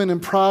woman in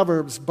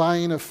Proverbs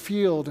buying a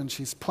field and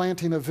she's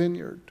planting a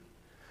vineyard.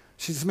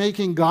 She's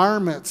making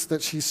garments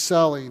that she's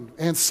selling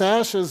and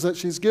sashes that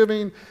she's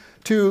giving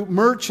to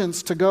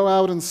merchants to go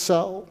out and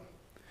sell.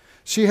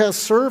 She has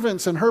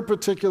servants in her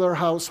particular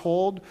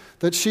household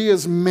that she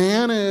is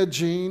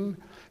managing.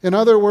 In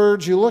other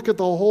words, you look at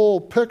the whole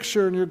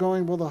picture and you're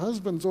going, well, the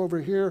husband's over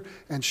here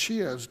and she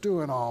is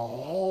doing a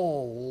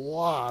whole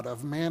lot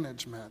of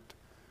management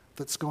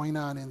that's going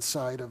on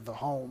inside of the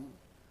home.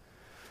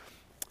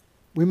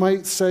 We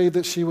might say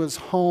that she was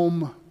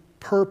home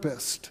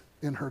purposed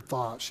in her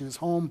thought. She was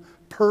home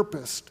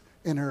purposed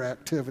in her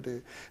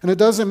activity. And it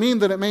doesn't mean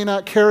that it may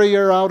not carry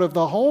her out of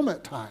the home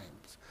at times,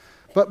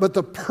 but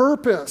the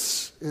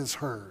purpose is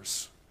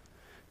hers.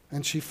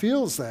 And she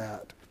feels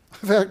that.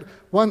 In fact,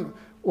 one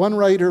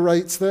writer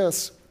writes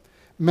this,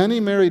 many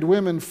married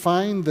women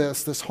find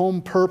this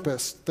home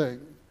purpose thing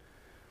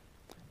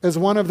as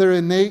one of their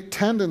innate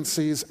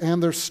tendencies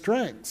and their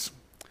strengths,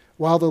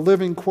 while the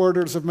living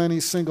quarters of many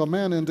single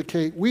men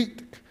indicate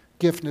weak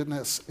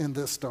giftedness in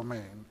this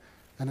domain.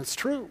 And it's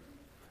true.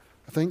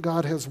 I think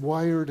God has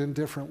wired in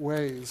different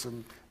ways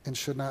and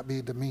should not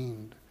be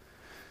demeaned.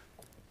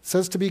 It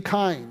says to be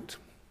kind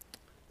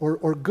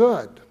or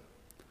good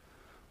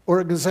or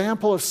an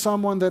example of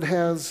someone that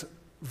has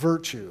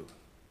virtue.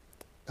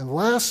 And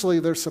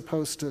lastly, they're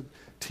supposed to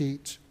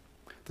teach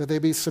that they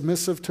be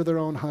submissive to their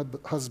own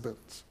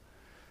husbands.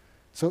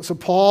 So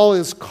Paul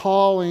is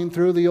calling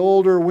through the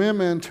older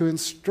women to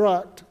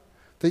instruct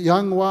that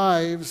young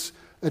wives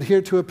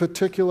adhere to a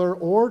particular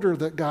order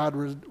that God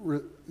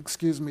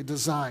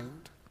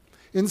designed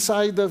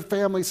inside the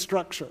family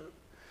structure.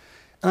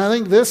 And I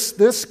think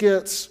this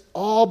gets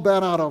all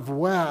bent out of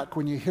whack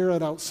when you hear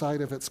it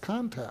outside of its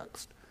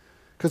context.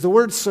 Because the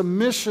word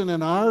submission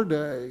in our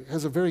day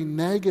has a very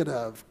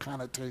negative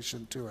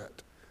connotation to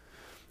it.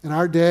 In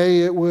our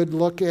day, it would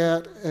look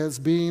at as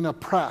being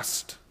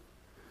oppressed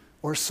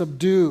or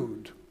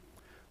subdued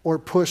or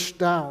pushed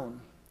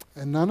down.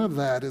 And none of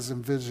that is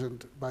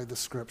envisioned by the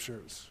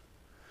Scriptures.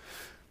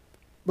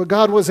 But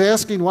God was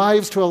asking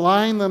wives to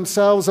align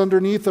themselves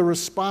underneath the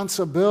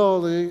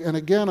responsibility, and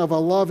again, of a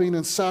loving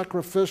and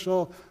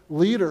sacrificial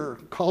leader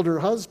called her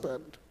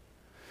husband.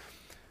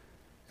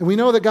 And we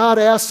know that God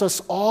asks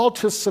us all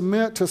to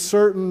submit to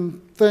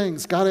certain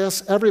things. God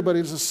asks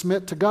everybody to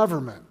submit to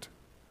government.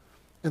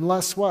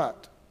 Unless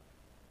what?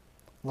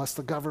 Unless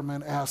the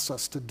government asks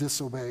us to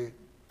disobey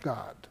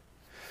God.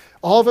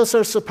 All of us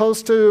are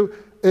supposed to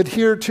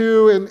adhere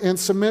to and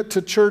submit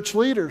to church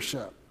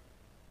leadership.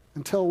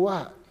 Until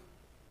what?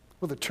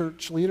 Well, the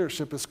church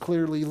leadership is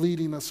clearly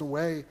leading us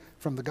away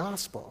from the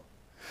gospel.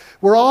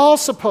 We're all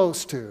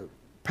supposed to,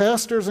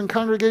 pastors and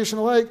congregation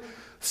alike,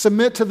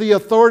 submit to the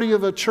authority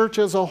of the church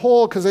as a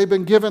whole because they've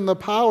been given the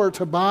power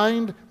to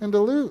bind and to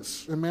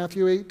loose in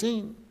Matthew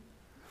 18.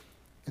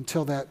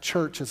 until that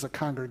church as a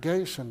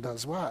congregation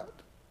does what?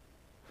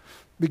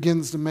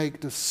 Begins to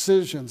make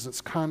decisions that's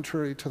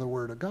contrary to the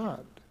Word of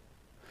God.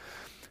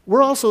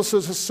 We're also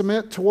supposed to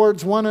submit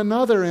towards one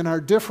another in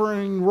our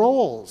differing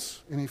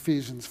roles in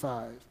Ephesians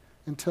 5.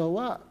 Until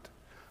what?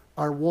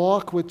 Our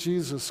walk with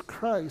Jesus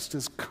Christ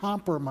is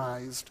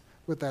compromised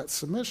with that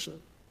submission.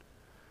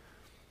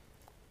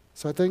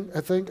 So I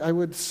think I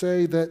would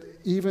say that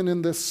even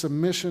in this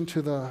submission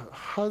to the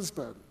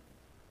husband,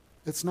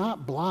 it's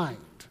not blind.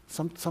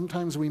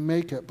 Sometimes we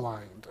make it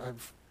blind.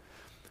 I've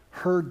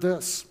heard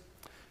this.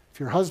 If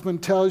your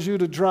husband tells you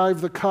to drive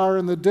the car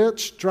in the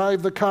ditch,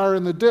 drive the car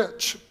in the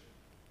ditch.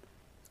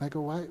 I go,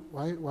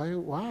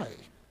 why?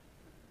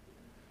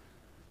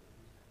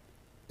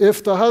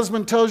 If the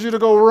husband tells you to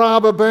go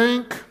rob a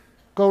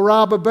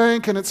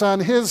bank and it's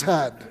on his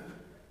head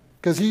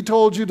because he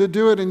told you to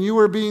do it and you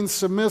were being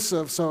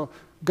submissive, so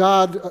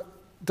God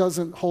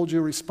doesn't hold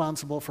you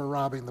responsible for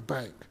robbing the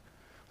bank.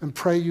 And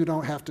pray you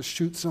don't have to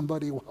shoot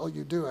somebody while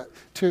you do it,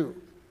 too.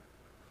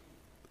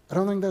 I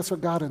don't think that's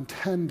what God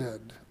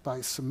intended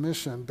by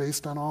submission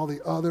based on all the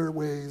other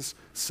ways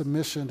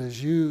submission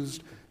is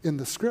used in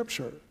the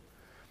Scripture.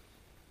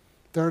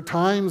 There are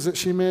times that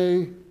she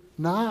may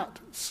not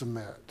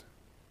submit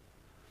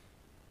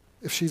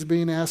if she's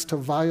being asked to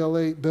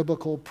violate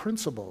biblical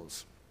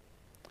principles,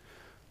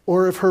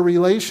 or if her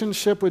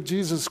relationship with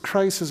Jesus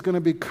Christ is going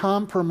to be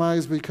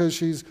compromised because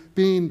she's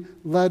being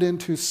led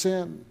into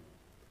sin,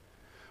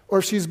 or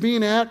if she's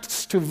being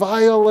asked to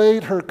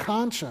violate her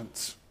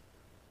conscience.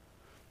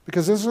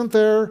 Because isn't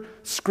there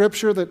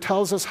Scripture that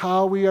tells us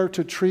how we are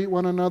to treat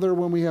one another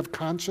when we have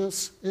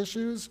conscience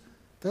issues?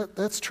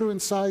 That's true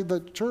inside the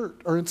church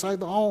or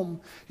inside the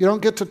home. You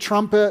don't get to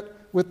trumpet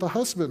with the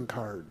husband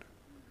card.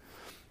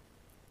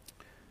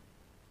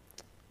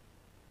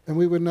 And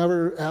we would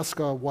never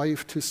ask a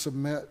wife to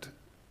submit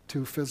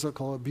to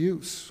physical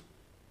abuse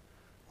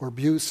or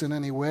abuse in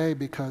any way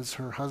because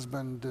her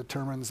husband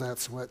determines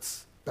that's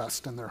what's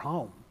best in their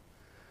home.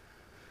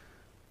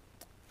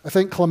 I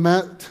think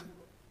Clement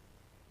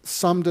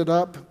summed it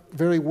up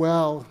very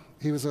well.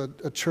 He was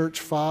a church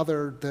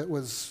father that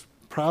was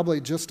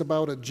probably just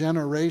about a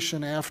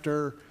generation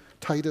after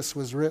Titus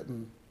was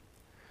written.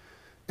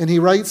 And he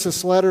writes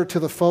this letter to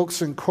the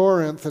folks in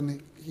Corinth,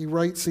 and he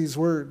writes these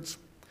words.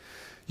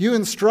 You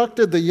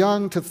instructed the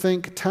young to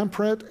think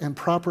temperate and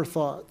proper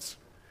thoughts.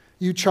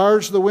 You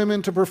charged the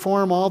women to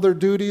perform all their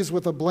duties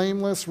with a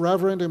blameless,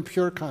 reverent, and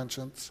pure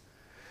conscience,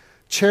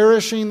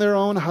 cherishing their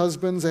own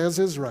husbands as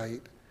is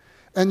right.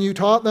 And you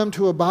taught them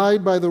to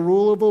abide by the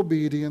rule of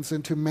obedience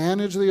and to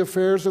manage the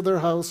affairs of their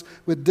house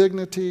with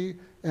dignity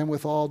and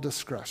with all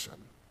discretion.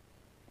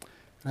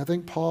 And I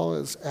think Paul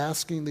is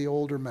asking the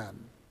older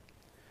men.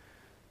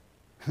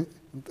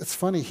 It's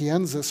funny, he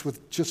ends this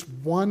with just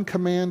one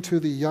command to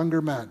the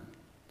younger men.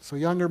 So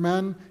younger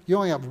men, you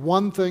only have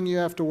one thing you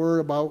have to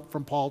worry about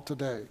from Paul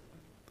today.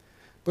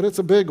 But it's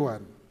a big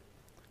one.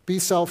 Be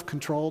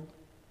self-controlled.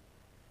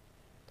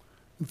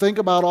 And think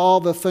about all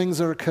the things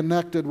that are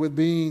connected with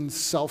being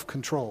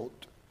self-controlled.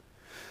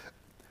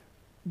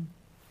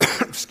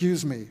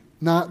 Excuse me,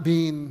 not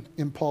being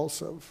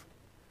impulsive.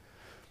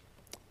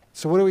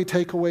 So what do we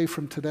take away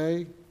from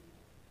today?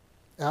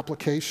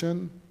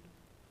 Application.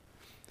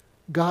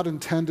 God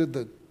intended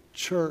the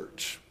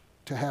church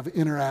to have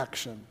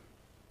interaction.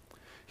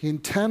 He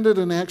intended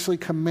and actually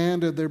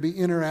commanded there be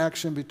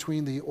interaction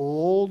between the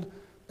old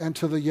and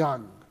to the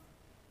young.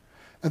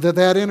 And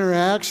that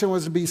interaction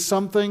was to be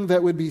something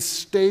that would be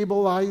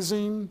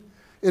stabilizing.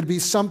 It'd be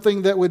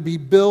something that would be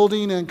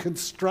building and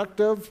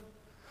constructive.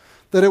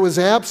 That it was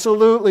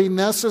absolutely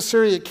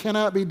necessary. It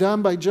cannot be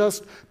done by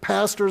just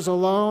pastors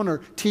alone or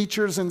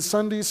teachers in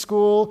Sunday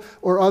school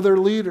or other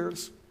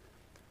leaders.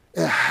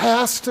 It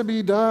has to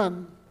be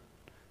done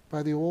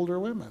by the older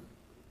women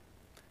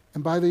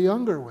and by the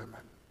younger women,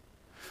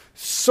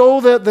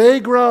 so that they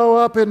grow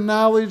up in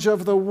knowledge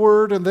of the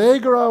Word and they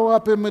grow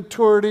up in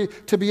maturity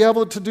to be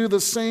able to do the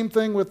same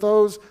thing with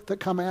those that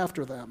come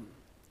after them.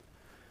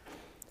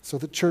 So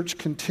the church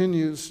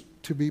continues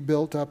to be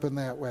built up in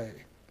that way.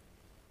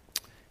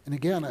 And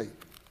again, I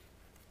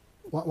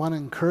want to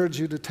encourage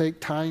you to take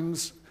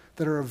times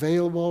that are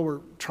available. We're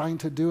trying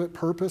to do it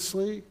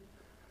purposely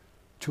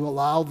to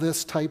allow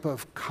this type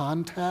of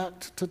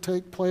contact to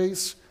take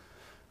place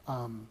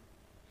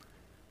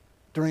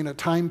during a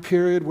time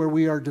period where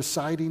we are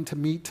deciding to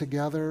meet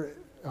together.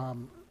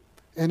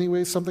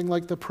 Anyway, something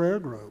like the prayer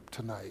group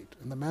tonight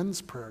and the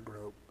men's prayer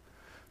group.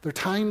 There are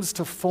times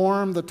to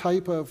form the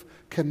type of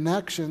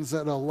connections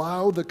that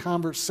allow the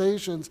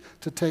conversations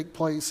to take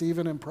place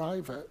even in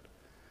private,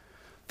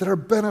 that are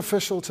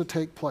beneficial to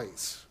take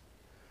place.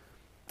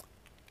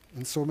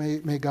 And so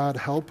may God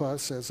help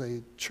us as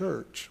a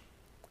church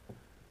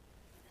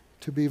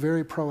to be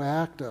very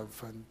proactive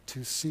and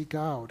to seek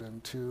out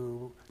and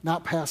to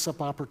not pass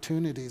up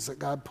opportunities that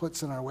God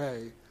puts in our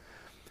way,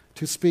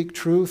 to speak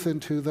truth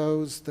into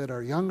those that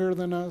are younger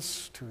than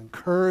us, to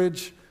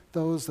encourage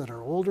those that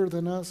are older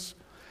than us.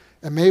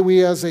 And may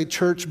we as a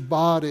church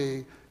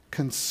body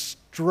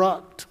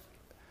construct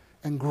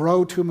and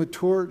grow to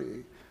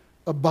maturity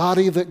a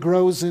body that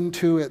grows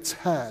into its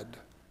head,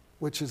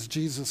 which is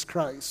Jesus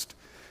Christ,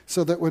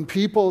 so that when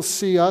people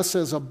see us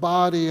as a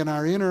body and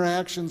our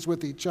interactions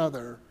with each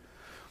other,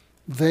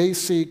 they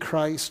see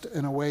Christ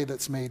in a way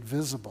that's made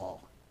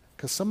visible.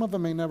 Because some of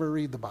them may never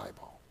read the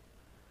Bible,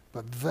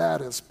 but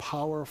that is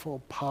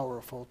powerful,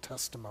 powerful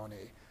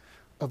testimony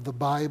of the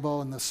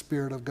Bible and the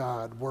Spirit of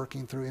God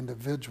working through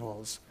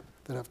individuals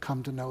that have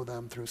come to know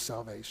them through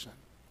salvation.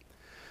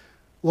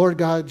 Lord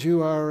God,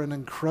 you are an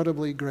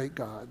incredibly great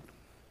God,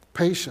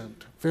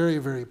 patient, very,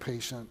 very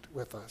patient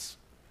with us.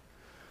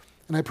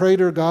 And I pray,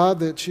 dear God,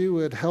 that you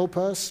would help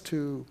us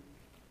to,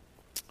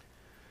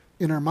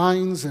 in our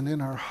minds and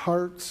in our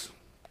hearts,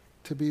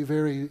 to be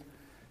very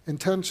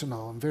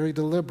intentional and very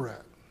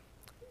deliberate.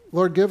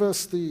 Lord, give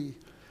us the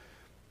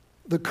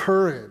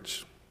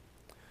courage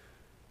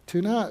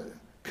to not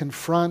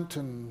confront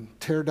and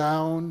tear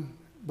down,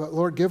 but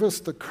Lord, give us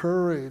the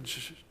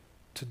courage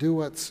to do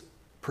what's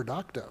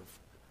productive,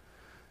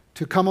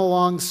 to come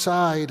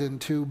alongside and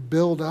to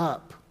build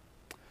up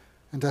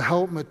and to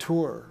help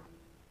mature.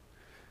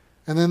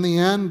 And in the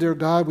end, dear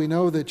God, we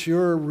know that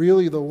you're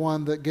really the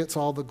one that gets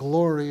all the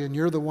glory and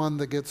you're the one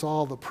that gets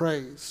all the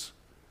praise.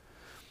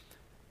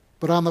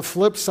 But on the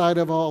flip side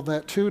of all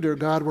that too, dear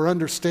God, we're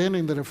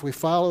understanding that if we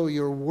follow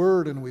your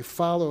word and we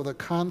follow the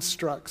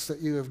constructs that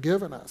you have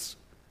given us,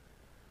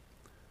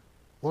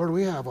 Lord,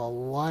 we have a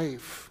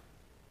life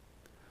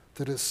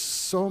that is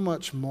so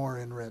much more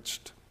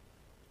enriched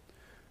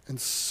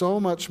and so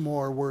much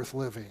more worth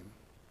living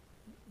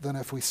than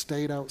if we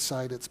stayed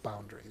outside its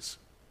boundaries.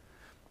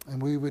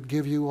 And we would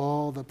give you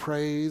all the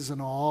praise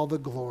and all the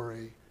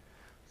glory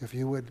if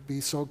you would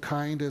be so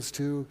kind as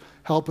to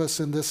help us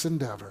in this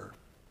endeavor.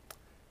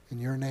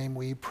 In your name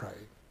we pray.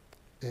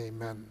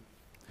 Amen.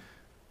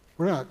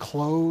 We're going to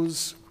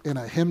close in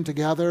a hymn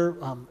together.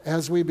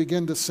 As we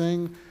begin to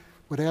sing,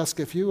 would ask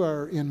if you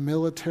are in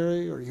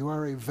military or you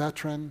are a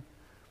veteran,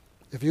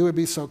 if you would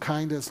be so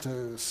kind as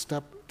to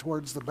step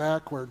towards the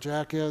back where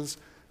Jack is.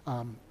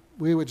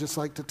 We would just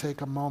like to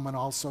take a moment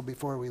also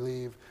before we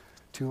leave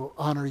to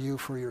honor you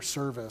for your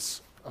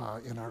service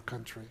in our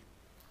country.